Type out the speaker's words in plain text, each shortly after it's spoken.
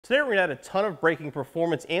Today we're going to add a ton of braking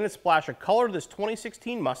performance and a splash of color to this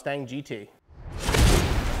 2016 Mustang GT.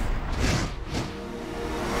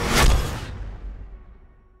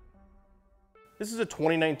 This is a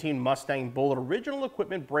 2019 Mustang Bullitt original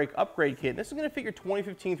equipment brake upgrade kit. This is going to fit your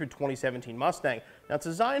 2015 through 2017 Mustang. Now it's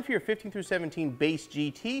designed for your 15 through 17 base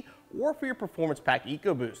GT or for your performance pack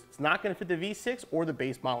EcoBoost. It's not going to fit the V6 or the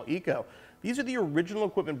base model Eco. These are the original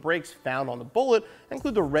equipment brakes found on the Bullitt,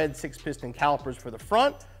 include the red 6-piston calipers for the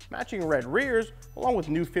front, matching red rears, along with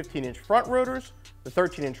new 15-inch front rotors, the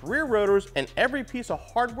 13-inch rear rotors, and every piece of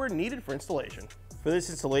hardware needed for installation. For this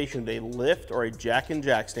installation, a lift or a jack and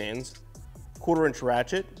jack stands, 1/4-inch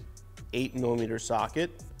ratchet, 8mm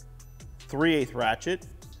socket, 3/8 ratchet,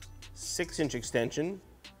 6-inch extension,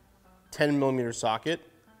 10mm socket,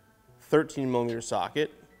 13mm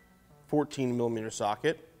socket, 14mm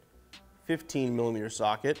socket, 15mm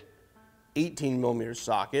socket, 18mm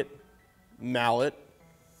socket, mallet,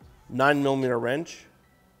 9mm wrench,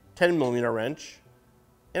 10mm wrench,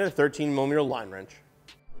 and a 13mm line wrench.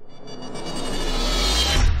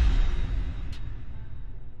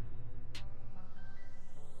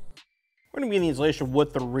 We're going to begin the installation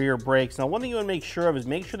with the rear brakes. Now, one thing you want to make sure of is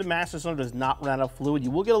make sure the master cylinder does not run out of fluid.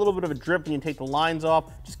 You will get a little bit of a drip when you take the lines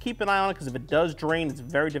off. Just keep an eye on it because if it does drain, it's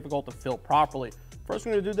very difficult to fill properly. First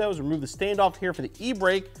thing we're going to do though is remove the standoff here for the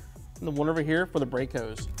e-brake and the one over here for the brake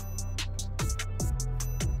hose.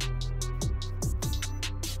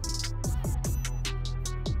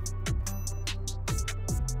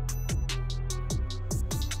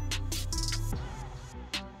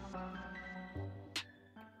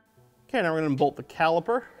 Okay, now we're going to bolt the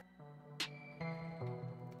caliper.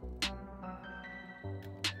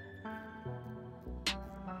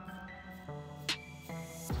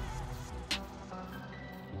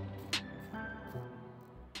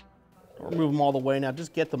 Don't remove them all the way now,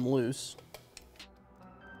 just get them loose.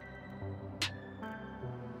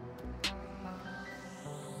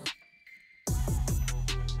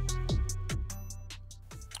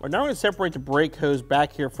 All right, now we're going to separate the brake hose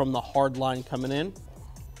back here from the hard line coming in.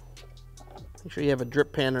 Make sure you have a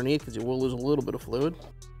drip pan underneath because you will lose a little bit of fluid.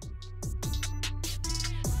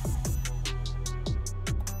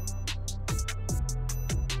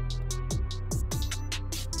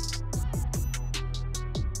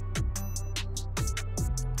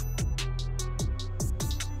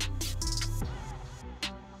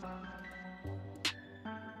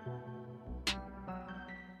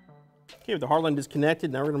 Okay, with the hard line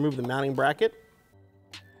disconnected, now we're going to remove the mounting bracket.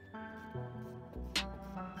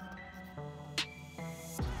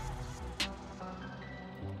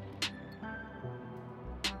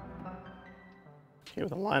 Okay,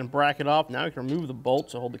 with the line bracket off, now we can remove the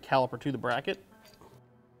bolts to hold the caliper to the bracket.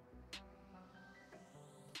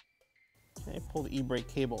 Okay, pull the e-brake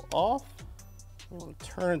cable off. You want to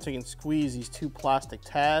turn so you can squeeze these two plastic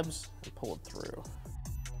tabs and pull it through.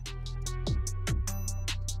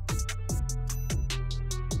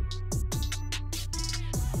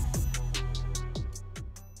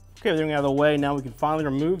 Okay, everything out of the way, now we can finally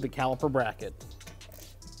remove the caliper bracket.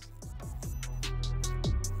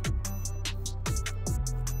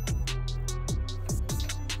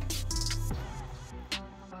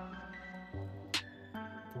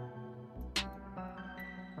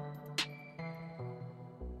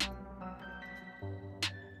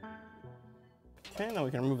 Okay, now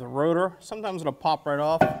we can remove the rotor. Sometimes it'll pop right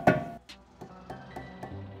off.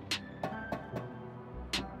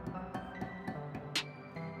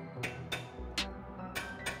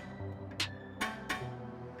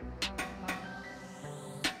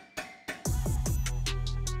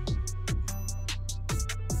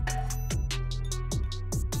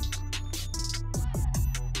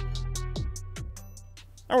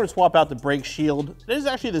 Now we're going to swap out the brake shield. It is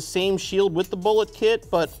actually the same shield with the Bullitt kit,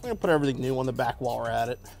 but we're going to put everything new on the back while we're at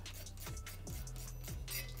it.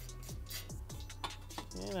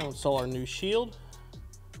 And now we'll install our new shield.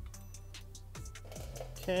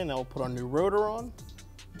 Okay, now we'll put our new rotor on.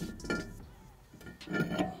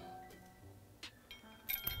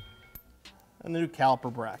 And the new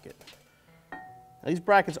caliper bracket. Now, these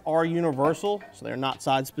brackets are universal, so they're not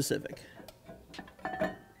side specific.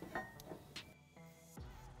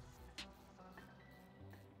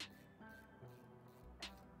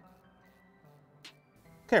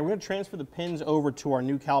 Okay, we're going to transfer the pins over to our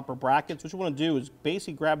new caliper brackets. What you want to do is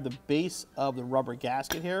basically grab the base of the rubber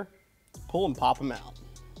gasket here, pull and pop them out.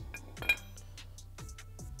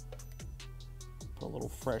 Put a little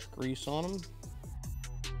fresh grease on them.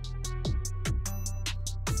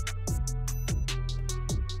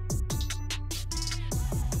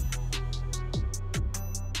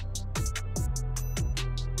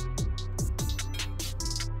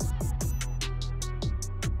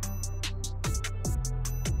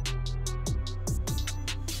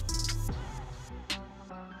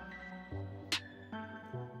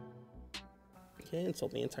 Okay, install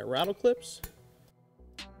the anti-rattle clips.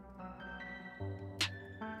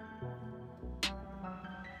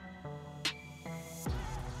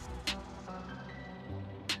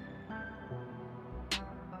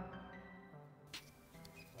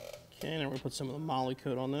 Okay, now we're going to put some of the moly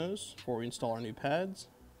coat on those before we install our new pads.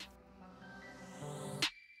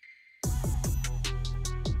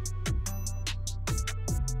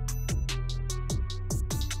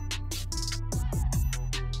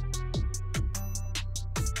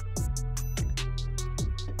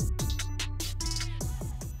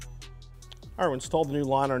 All right, we installed the new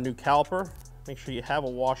line on our new caliper. Make sure you have a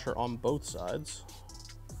washer on both sides.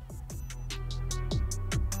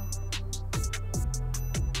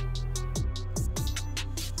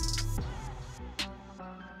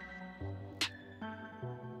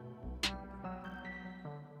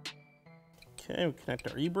 Okay, we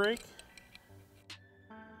connect our e-brake.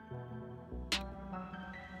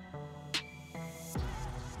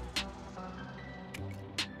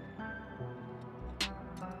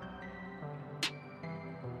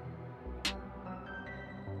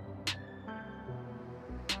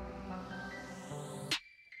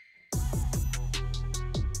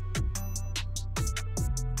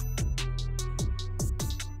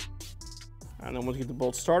 And then once you get the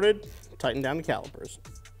bolts started, tighten down the calipers.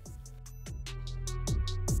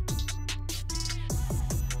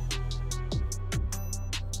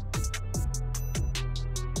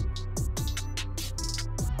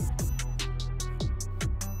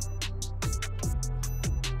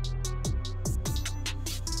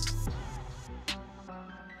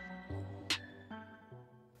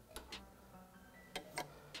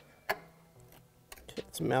 Okay,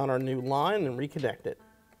 let's mount our new line and reconnect it.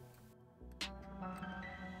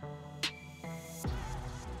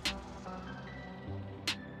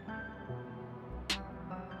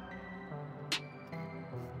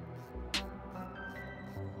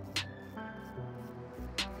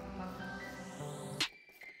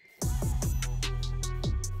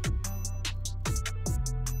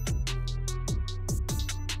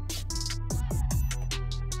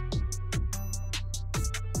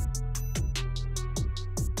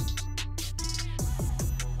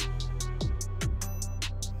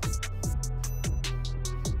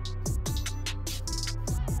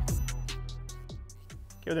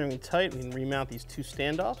 Get everything tight, we can remount these two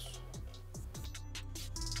standoffs.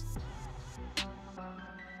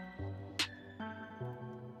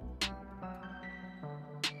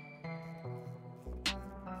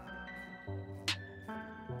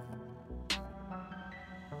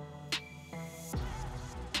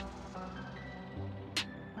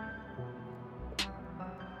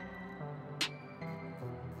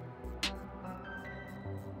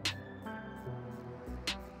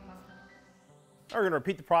 We're going to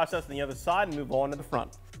repeat the process on the other side and move on to the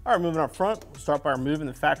front. All right, moving up front, we'll start by removing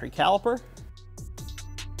the factory caliper.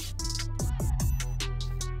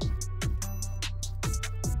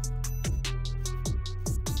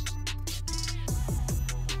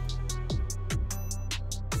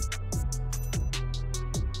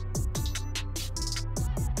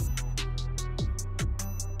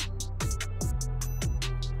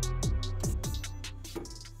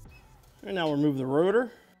 And now we'll remove the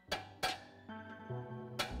rotor.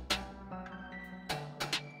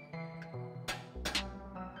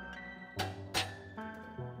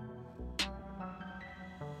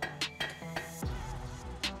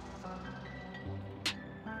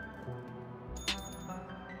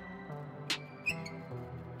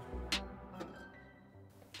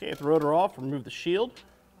 Okay, get the rotor off, remove the shield.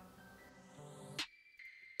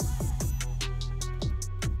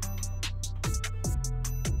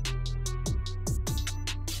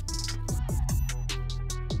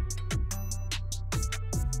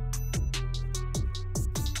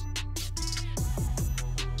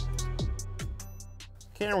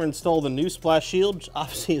 Okay, now we're going to install the new splash shield, which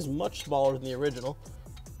obviously is much smaller than the original.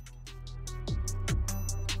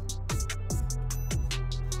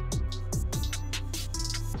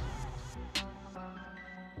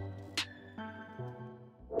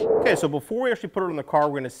 Okay, so before we actually put it on the car,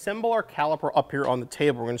 we're going to assemble our caliper up here on the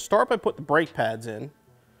table. We're going to start by putting the brake pads in.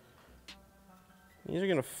 These are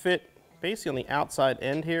going to fit basically on the outside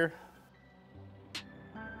end here.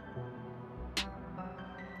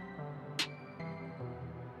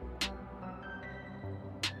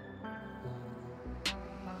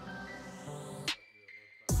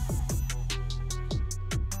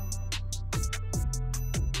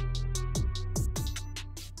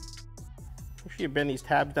 Make sure you bend these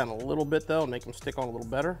tabs down a little bit though and make them stick on a little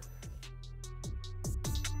better.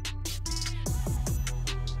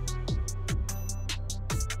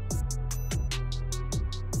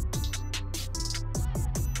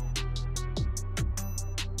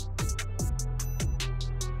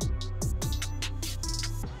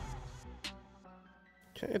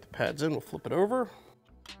 Okay, the pad's in, we'll flip it over.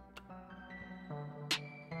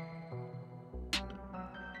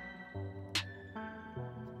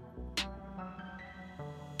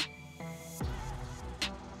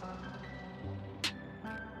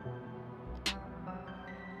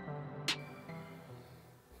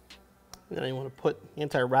 And then you want to put the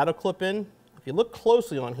anti-rattle clip in. If you look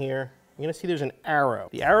closely on here, you're going to see there's an arrow.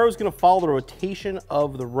 The arrow is going to follow the rotation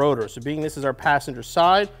of the rotor. So being this is our passenger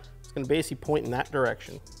side, it's going to basically point in that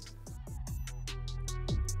direction.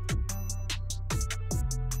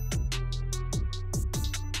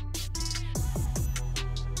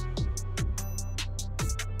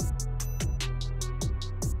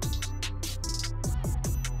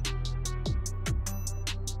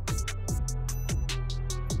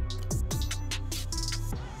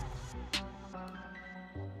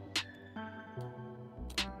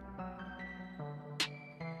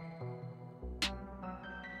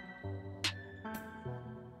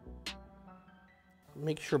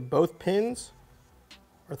 Make sure both pins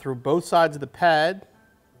are through both sides of the pad.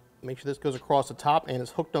 Make sure this goes across the top and is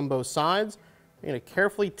hooked on both sides. You're going to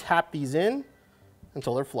carefully tap these in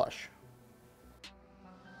until they're flush.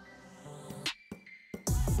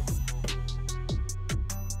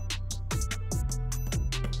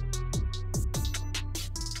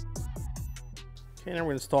 Okay, now we're going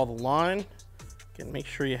to install the line. Again, make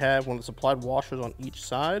sure you have one of the supplied washers on each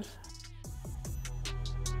side.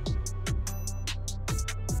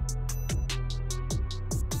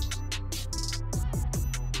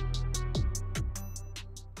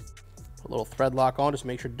 Put a little thread lock on, just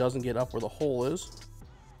make sure it doesn't get up where the hole is.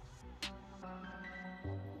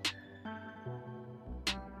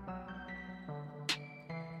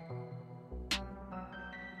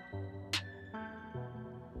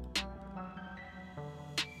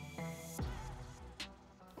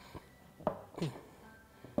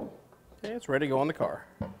 Okay, it's ready to go on the car.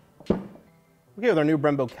 Okay, with our new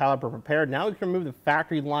Brembo caliper prepared, now we can remove the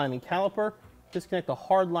factory line and caliper. Disconnect the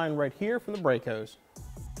hard line right here from the brake hose.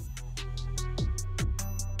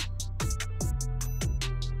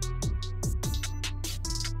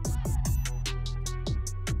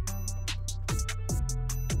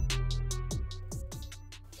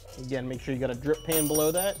 Again, make sure you got a drip pan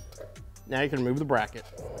below that. Now you can remove the bracket.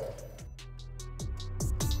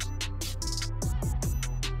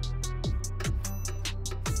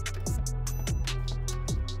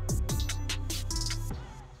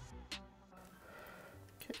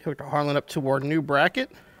 Hook the hard line up to our new bracket.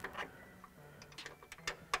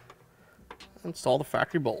 Install the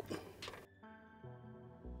factory bolt.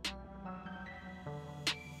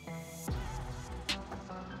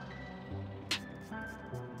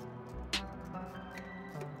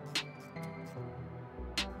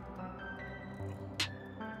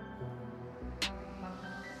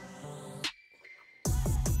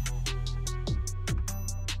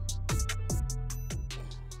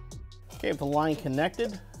 Okay, with the line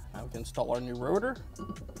connected, now we can install our new rotor.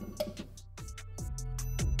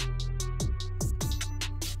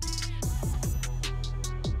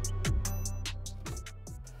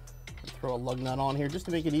 Throw a lug nut on here just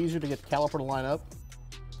to make it easier to get the caliper to line up.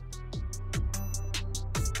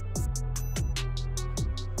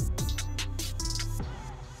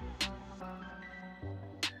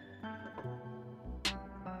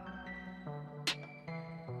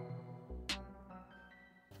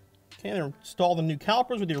 Okay, and install the new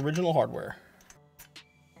calipers with the original hardware.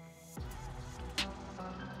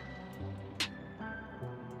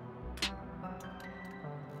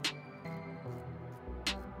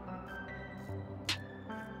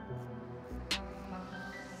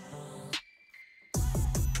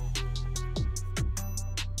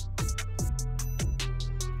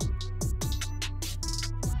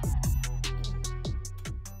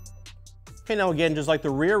 Okay, now again, just like the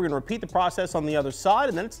rear, we're going to repeat the process on the other side,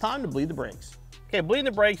 and then it's time to bleed the brakes. Okay, bleeding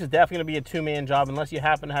the brakes is definitely going to be a two-man job unless you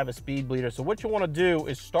happen to have a speed bleeder. So what you want to do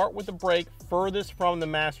is start with the brake furthest from the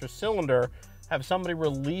master cylinder, have somebody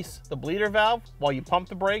release the bleeder valve while you pump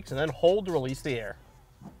the brakes, and then hold to release the air.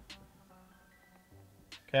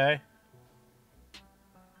 Okay.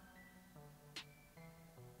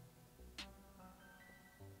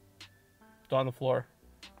 It's on the floor.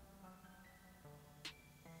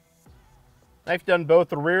 Now you've done both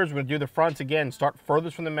the rears, we're going to do the fronts again. Start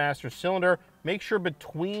furthest from the master cylinder. Make sure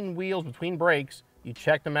between wheels, between brakes, you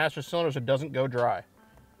check the master cylinder so it doesn't go dry.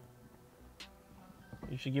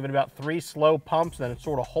 You should give it about 3 slow pumps, then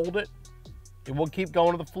sort of hold it. It will keep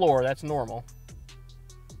going to the floor, that's normal.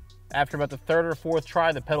 After about the 3rd or 4th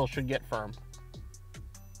try, the pedal should get firm.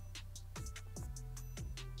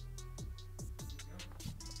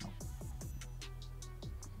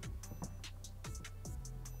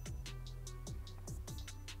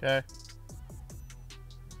 Okay.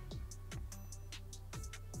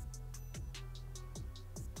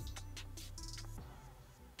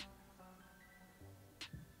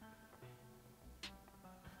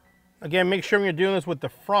 Again, make sure when you're doing this with the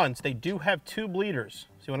fronts, they do have 2 bleeders.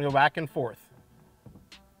 So you want to go back and forth.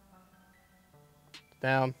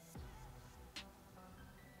 Down.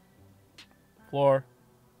 Floor.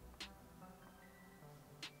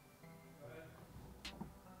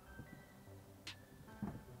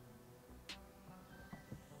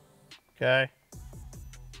 Okay.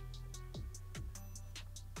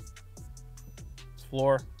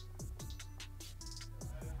 Floor.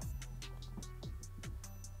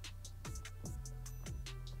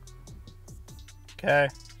 Okay.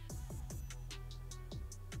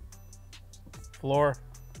 Floor.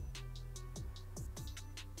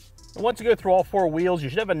 And once you go through all 4 wheels, you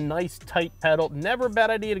should have a nice tight pedal. Never a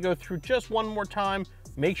bad idea to go through just one more time.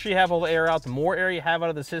 Make sure you have all the air out. The more air you have out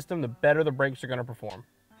of the system, the better the brakes are going to perform.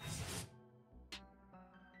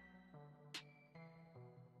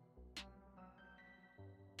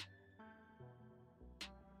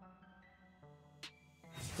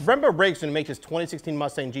 The Brembo brakes are going to make this 2016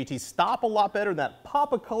 Mustang GT stop a lot better. That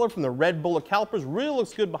pop of color from the red Bullitt calipers really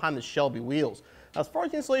looks good behind the Shelby wheels. Now, as far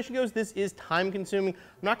as the installation goes, this is time consuming.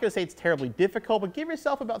 I'm not going to say it's terribly difficult, but give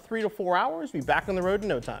yourself about 3 to 4 hours. Be back on the road in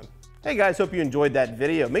no time. Hey guys, hope you enjoyed that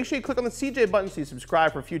video. Make sure you click on the CJ button so you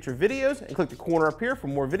subscribe for future videos, and click the corner up here for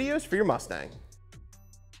more videos for your Mustang.